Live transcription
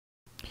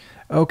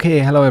Okay,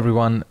 hello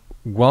everyone.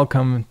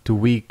 Welcome to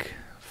week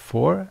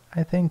 4,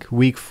 I think.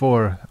 Week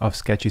 4 of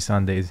Sketchy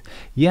Sundays.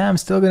 Yeah, I'm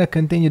still gonna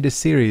continue this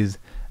series.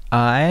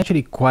 I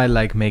actually quite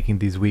like making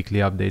these weekly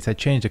updates. I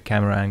changed the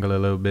camera angle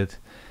a little bit.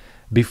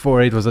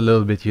 Before it was a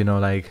little bit,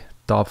 like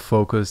top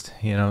focused,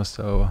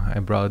 so I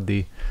brought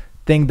the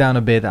thing down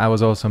a bit. I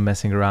was also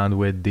messing around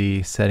with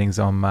the settings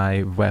on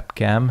my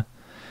webcam,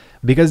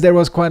 because there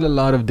was quite a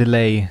lot of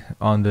delay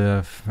on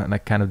the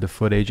the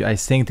footage. I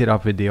synced it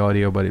up with the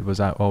audio, but it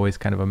was always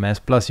kind of a mess.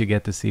 Plus you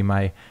get to see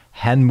my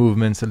hand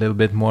movements a little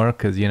bit more,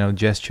 because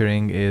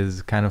gesturing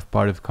is kind of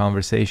part of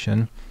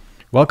conversation.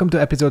 Welcome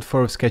to episode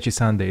 4 of Sketchy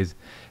Sundays.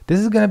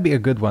 This is gonna be a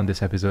good one,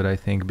 this episode, I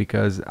think,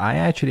 because I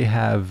actually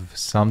have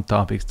some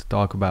topics to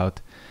talk about,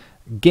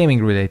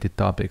 gaming related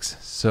topics.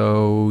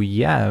 So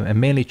yeah,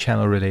 and mainly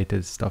channel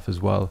related stuff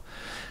as well.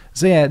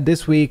 So yeah,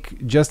 this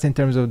week, just in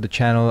terms of the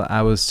channel,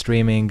 I was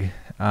streaming.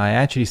 I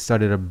actually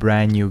started a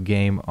brand new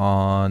game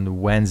on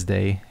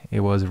Wednesday. It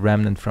was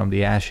Remnant from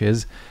the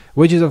Ashes,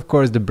 which is of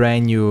course the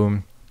brand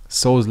new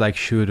Souls-like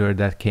shooter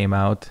that came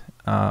out.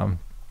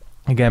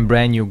 Again,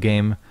 brand new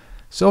game.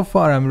 So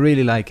far, I'm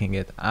really liking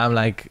it. I'm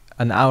like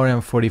an hour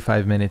and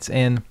 45 minutes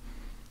in.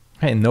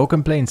 Hey, no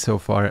complaints so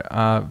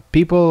far.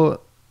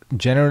 People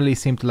generally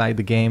seem to like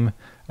the game.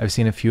 I've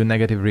seen a few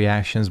negative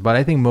reactions, but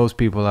I think most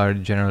people are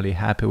generally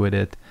happy with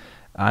it.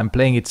 I'm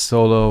playing it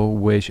solo,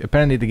 which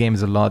apparently the game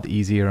is a lot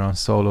easier on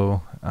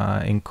solo.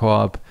 In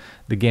co-op,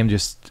 the game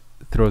just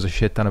throws a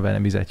shit ton of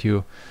enemies at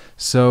you.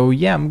 So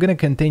yeah, I'm gonna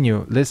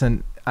continue.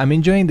 Listen, I'm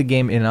enjoying the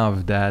game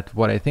enough that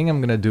what I think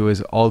I'm gonna do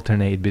is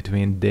alternate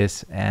between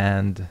this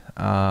and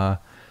the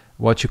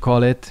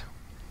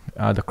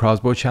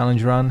crossbow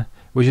challenge run,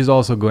 which is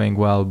also going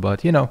well,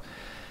 but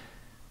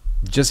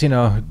just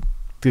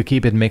to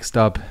keep it mixed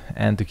up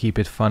and to keep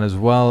it fun as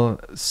well.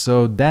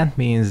 So that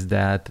means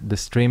that the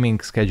streaming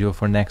schedule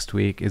for next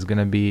week is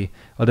gonna be,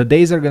 well, the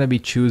days are gonna be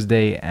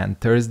Tuesday and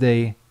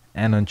Thursday,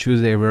 and on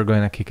Tuesday we're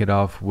going to kick it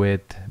off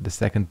with the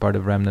second part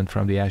of Remnant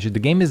from the Ashes. The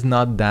game is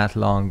not that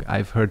long.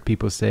 I've heard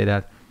people say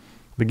that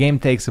the game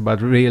takes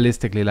about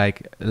realistically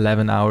like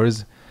 11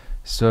 hours,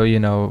 so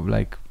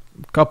like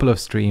a couple of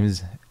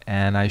streams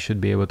and I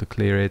should be able to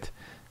clear it,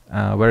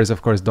 whereas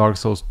of course Dark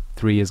Souls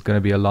 3 is going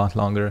to be a lot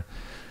longer.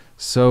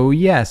 So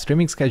yeah,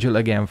 streaming schedule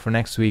again for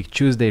next week: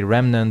 Tuesday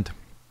Remnant,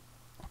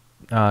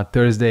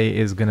 Thursday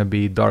is gonna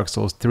be Dark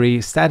Souls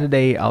 3,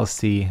 Saturday I'll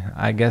see.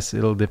 I guess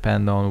it'll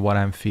depend on what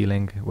I'm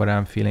feeling, whether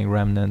I'm feeling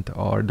Remnant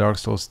or Dark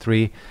Souls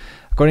 3.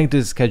 According to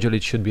the schedule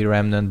it should be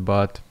Remnant,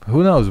 but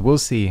who knows, we'll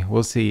see.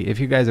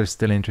 If you guys are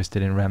still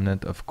interested in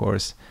Remnant, of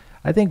course.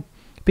 I think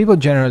people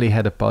generally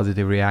had a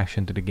positive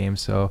reaction to the game,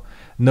 so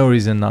no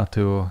reason not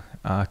to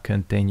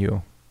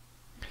continue.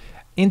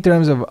 In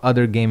terms of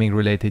other gaming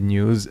related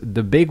news,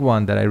 the big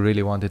one that I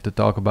really wanted to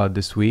talk about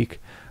this week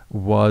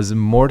was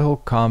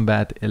Mortal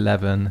Kombat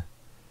 11.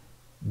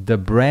 The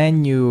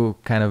brand new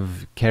kind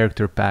of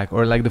character pack,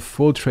 or like the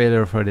full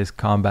trailer for this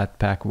Combat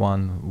Pack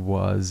 1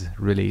 was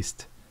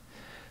released.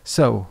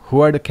 So, who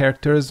are the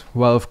characters?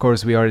 Well, of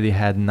course, we already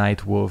had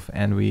Nightwolf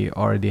and we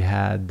already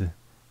had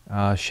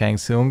Shang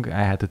Tsung.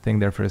 I had to think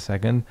there for a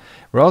second.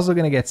 We're also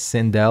gonna get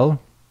Sindel.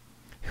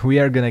 We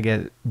are gonna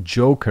get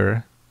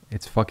Joker.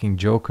 It's fucking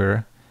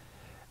Joker.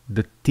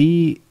 The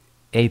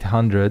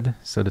T-800,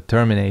 so the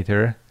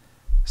Terminator,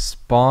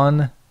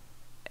 Spawn,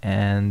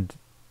 and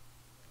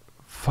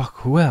fuck,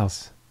 who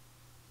else?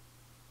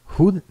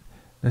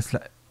 It's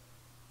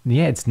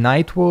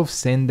Nightwolf,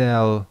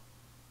 Sindel,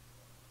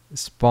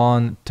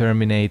 Spawn,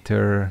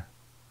 Terminator,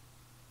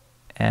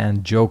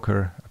 and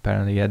Joker,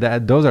 apparently. Yeah,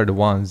 those are the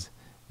ones.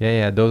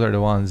 Yeah, those are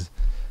the ones.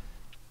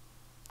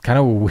 Kind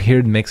of a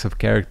weird mix of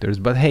characters,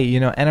 but hey,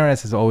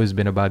 NRS has always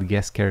been about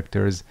guest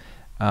characters,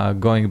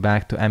 going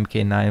back to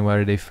MK9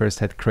 where they first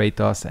had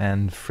Kratos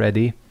and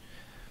Freddy.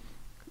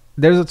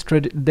 There's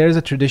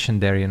a tradition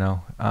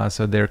there,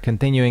 so they're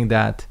continuing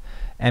that.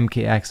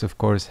 MKX of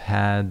course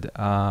had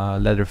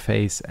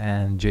Leatherface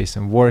and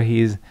Jason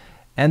Voorhees,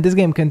 and this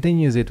game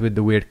continues it with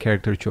the weird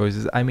character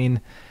choices. I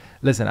mean,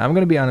 listen, I'm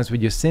gonna be honest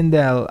with you,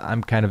 Sindel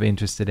I'm kind of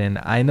interested in.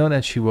 I know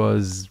that she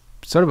was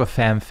sort of a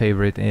fan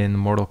favorite in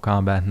Mortal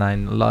Kombat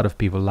 9. A lot of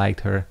people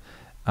liked her,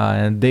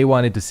 and they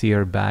wanted to see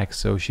her back,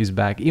 so she's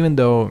back. Even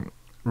though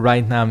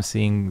right now I'm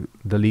seeing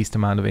the least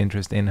amount of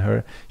interest in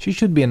her, she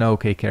should be an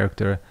okay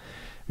character.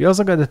 We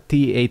also got the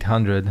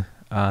T-800,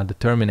 the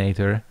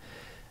Terminator.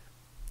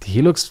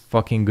 He looks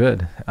fucking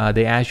good.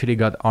 They actually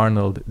got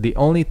Arnold. The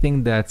only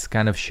thing that's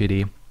kind of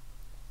shitty,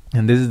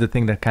 and this is the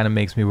thing that kind of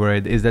makes me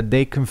worried, is that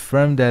they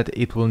confirmed that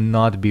it will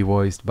not be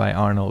voiced by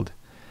Arnold.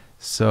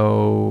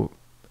 So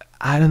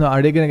I don't know,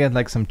 are they gonna get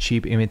like some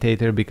cheap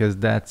imitator? Because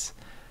that's,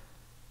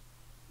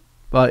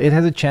 well, it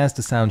has a chance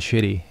to sound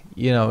shitty.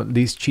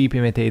 These cheap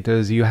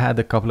imitators, you had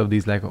a couple of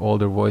these like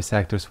older voice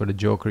actors for the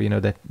Joker,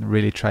 that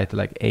really tried to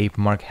like ape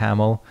Mark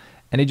Hamill,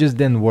 and it just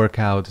didn't work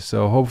out.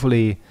 So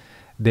hopefully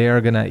they are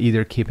gonna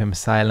either keep him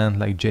silent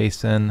like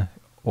Jason,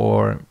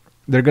 or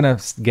they're gonna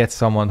get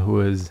someone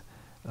who is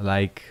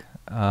like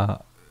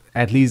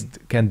at least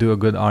can do a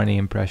good Arnie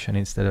impression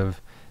instead of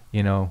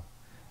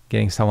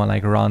getting someone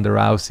like Ronda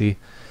Rousey.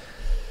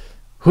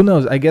 Who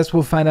knows? I guess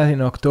we'll find out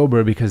in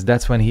October because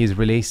that's when he's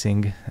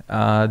releasing.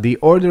 The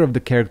order of the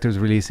characters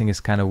releasing is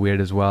kind of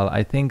weird as well.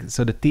 I think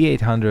so. The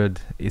T800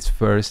 is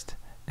first,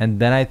 and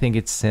then I think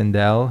it's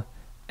Sindel,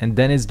 and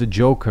then it's the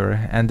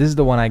Joker, and this is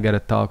the one I gotta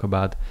talk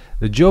about.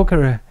 The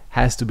Joker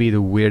has to be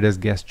the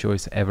weirdest guest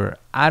choice ever.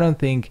 I don't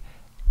think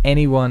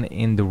anyone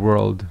in the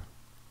world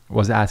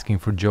was asking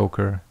for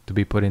Joker to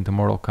be put into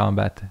Mortal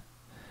Kombat.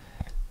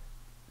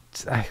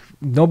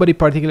 Nobody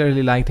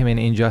particularly liked him in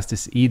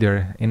Injustice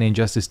either. In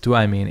Injustice 2,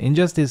 I mean.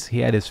 Injustice, he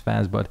had his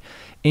fans, but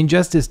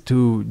Injustice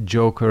 2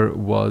 Joker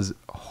was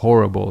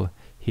horrible.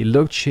 He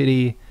looked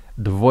shitty.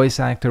 The voice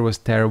actor was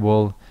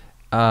terrible.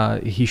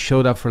 He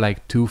showed up for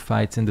like 2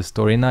 fights in the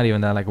story. Not even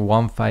that, like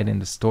 1 fight in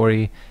the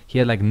story. He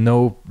had like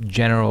no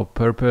general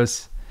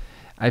purpose.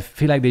 I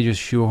feel like they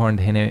just shoehorned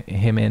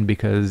him in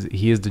because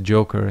he is the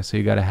Joker, so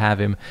you gotta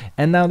have him.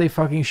 And now they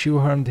fucking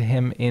shoehorned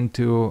him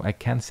into... I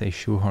can't say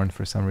shoehorned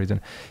for some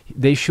reason.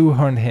 They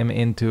shoehorned him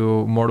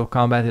into Mortal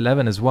Kombat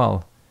 11 as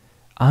well.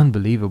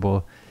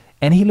 Unbelievable.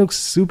 And he looks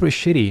super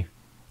shitty.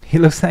 He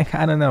looks like,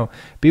 I don't know,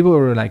 people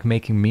were like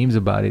making memes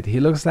about it. He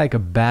looks like a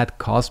bad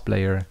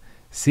cosplayer.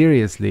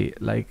 Seriously,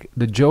 like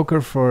the Joker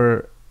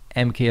for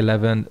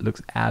MK11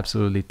 looks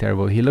absolutely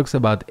terrible. He looks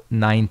about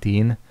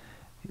 19.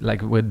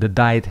 Like with the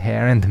dyed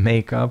hair and the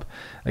makeup,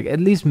 like at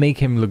least make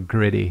him look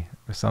gritty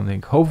or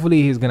something.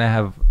 Hopefully he's gonna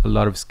have a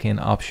lot of skin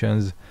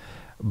options,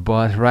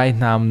 but right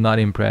now I'm not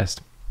impressed.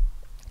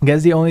 I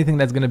guess the only thing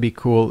that's gonna be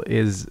cool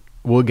is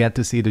we'll get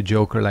to see the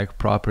Joker like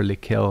properly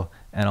kill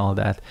and all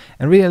that.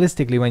 And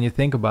realistically, when you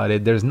think about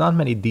it, there's not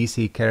many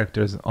DC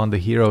characters on the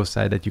hero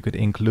side that you could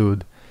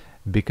include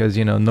because,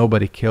 you know,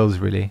 nobody kills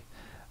really.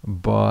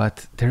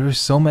 But there are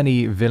so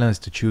many villains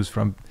to choose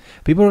from.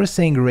 People are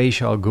saying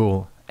Ra's al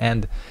Ghul.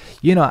 And,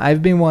 you know,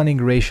 I've been wanting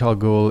Ra's al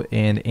Ghul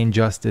in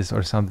Injustice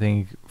or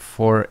something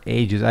for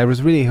ages. I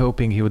was really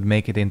hoping he would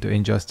make it into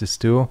Injustice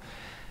 2.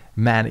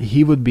 Man,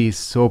 he would be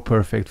so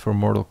perfect for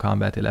Mortal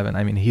Kombat 11.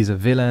 I mean, he's a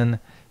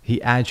villain.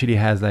 He actually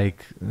has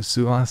like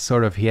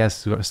sort of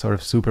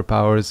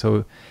superpowers.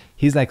 So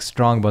he's like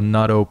strong but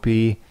not OP.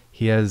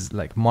 He has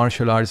like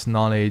martial arts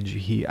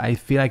knowledge. I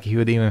feel like he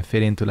would even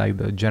fit into like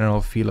the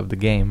general feel of the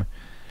game.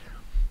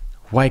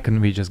 Why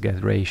couldn't we just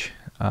get Ra's?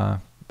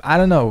 I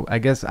don't know. I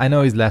guess I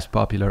know he's less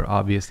popular,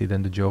 obviously,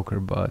 than the Joker,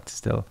 but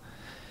still.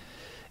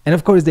 And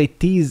of course, they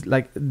teased,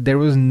 like, there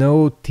was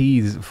no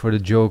tease for the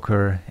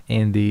Joker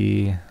in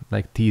the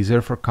like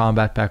teaser for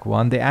Combat Pack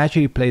 1. They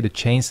actually played the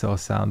chainsaw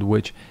sound,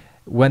 which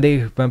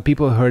when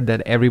people heard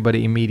that,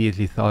 everybody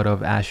immediately thought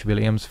of Ash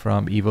Williams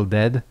from Evil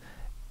Dead,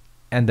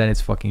 and then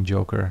it's fucking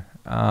Joker.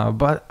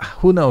 But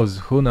who knows?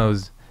 Who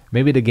knows?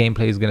 Maybe the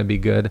gameplay is gonna be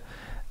good.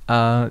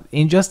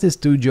 Injustice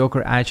 2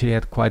 Joker actually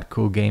had quite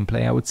cool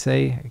gameplay, I would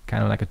say,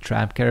 kind of like a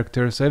trap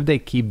character, so if they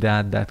keep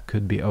that, that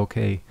could be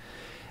okay.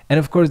 And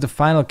of course the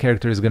final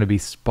character is going to be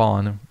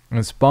Spawn,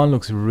 and Spawn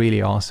looks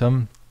really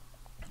awesome,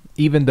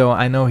 even though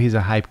I know he's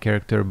a hype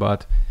character,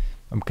 but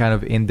I'm kind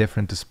of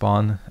indifferent to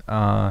Spawn.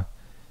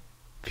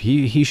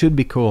 He should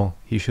be cool.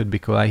 He should be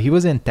cool. He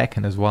was in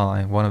Tekken as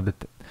well, one of the...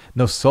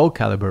 no, Soul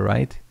Calibur,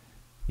 right?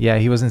 Yeah,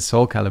 he was in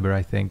Soul Calibur,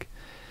 I think.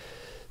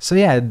 So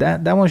yeah,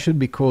 that one should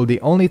be cool. The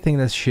only thing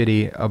that's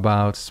shitty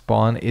about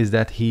Spawn is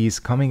that he's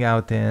coming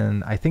out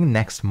in, I think,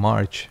 next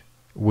March,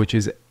 which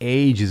is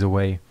ages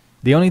away.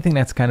 The only thing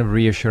that's kind of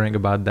reassuring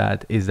about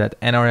that is that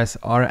NRS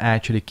are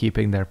actually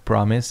keeping their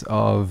promise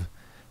of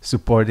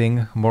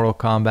supporting Mortal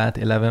Kombat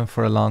 11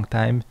 for a long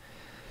time.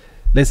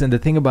 Listen, the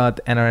thing about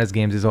NRS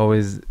games is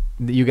always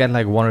you get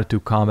like 1 or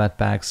 2 combat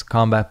packs.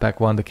 Combat Pack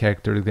 1, the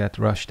characters get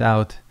rushed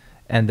out.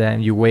 And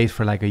then you wait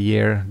for like a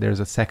year,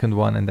 there's a second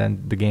one, and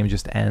then the game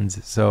just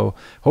ends. So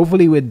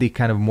hopefully with the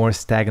kind of more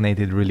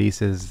stagnated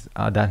releases,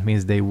 that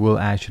means they will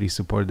actually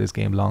support this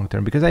game long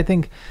term. Because I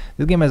think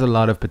this game has a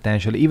lot of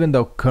potential, even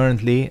though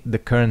currently, the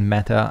current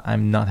meta,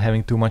 I'm not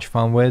having too much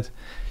fun with.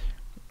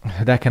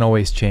 That can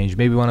always change.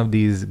 Maybe one of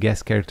these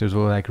guest characters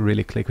will like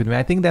really click with me.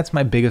 I think that's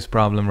my biggest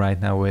problem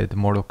right now with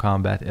Mortal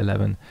Kombat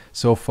 11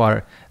 so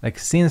far. Like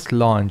since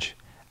launch,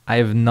 I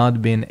have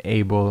not been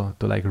able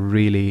to like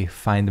really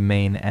find the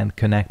main and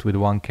connect with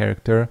one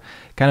character,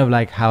 kind of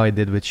like how I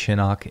did with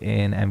Shinnok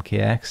in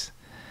MKX,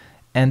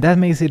 and that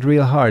makes it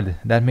real hard.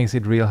 That makes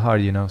it real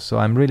hard, you know. So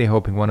I'm really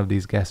hoping one of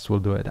these guests will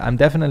do it. I'm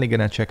definitely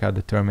gonna check out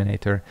the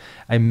Terminator.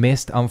 I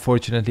missed,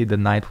 unfortunately, the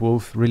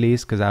Nightwolf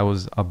release because I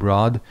was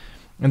abroad,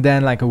 and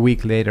then like a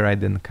week later I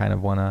didn't kind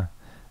of wanna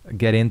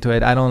get into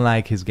it. I don't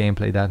like his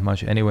gameplay that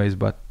much anyways,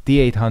 but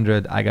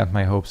T800, I got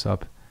my hopes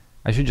up.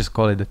 I should just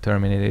call it the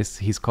Terminator.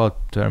 He's called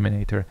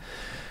Terminator.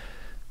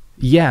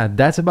 Yeah,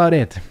 that's about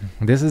it.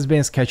 This has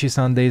been Sketchy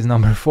Sundays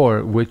number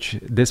 4, which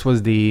this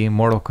was the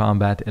Mortal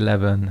Kombat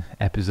 11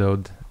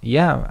 episode.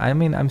 Yeah, I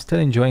mean, I'm still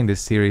enjoying this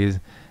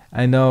series.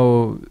 I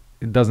know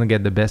it doesn't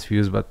get the best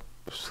views, but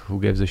who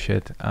gives a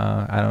shit?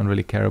 I don't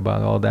really care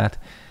about all that.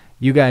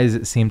 You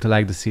guys seem to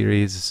like the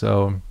series,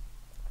 so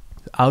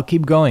I'll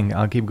keep going.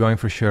 I'll keep going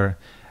for sure.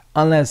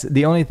 Unless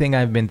the only thing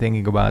I've been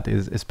thinking about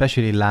is,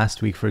 especially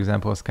last week, for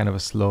example, was kind of a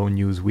slow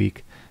news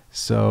week.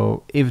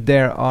 So if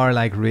there are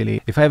like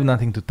really, if I have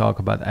nothing to talk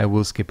about, I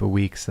will skip a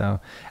week. So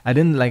I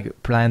didn't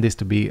like plan this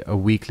to be a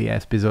weekly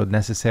episode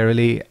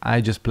necessarily.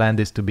 I just planned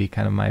this to be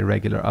kind of my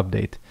regular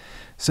update.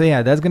 So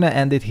yeah, that's gonna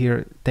end it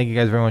here. Thank you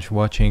guys very much for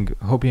watching.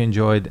 Hope you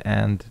enjoyed,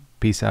 and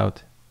peace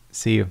out.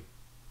 See you.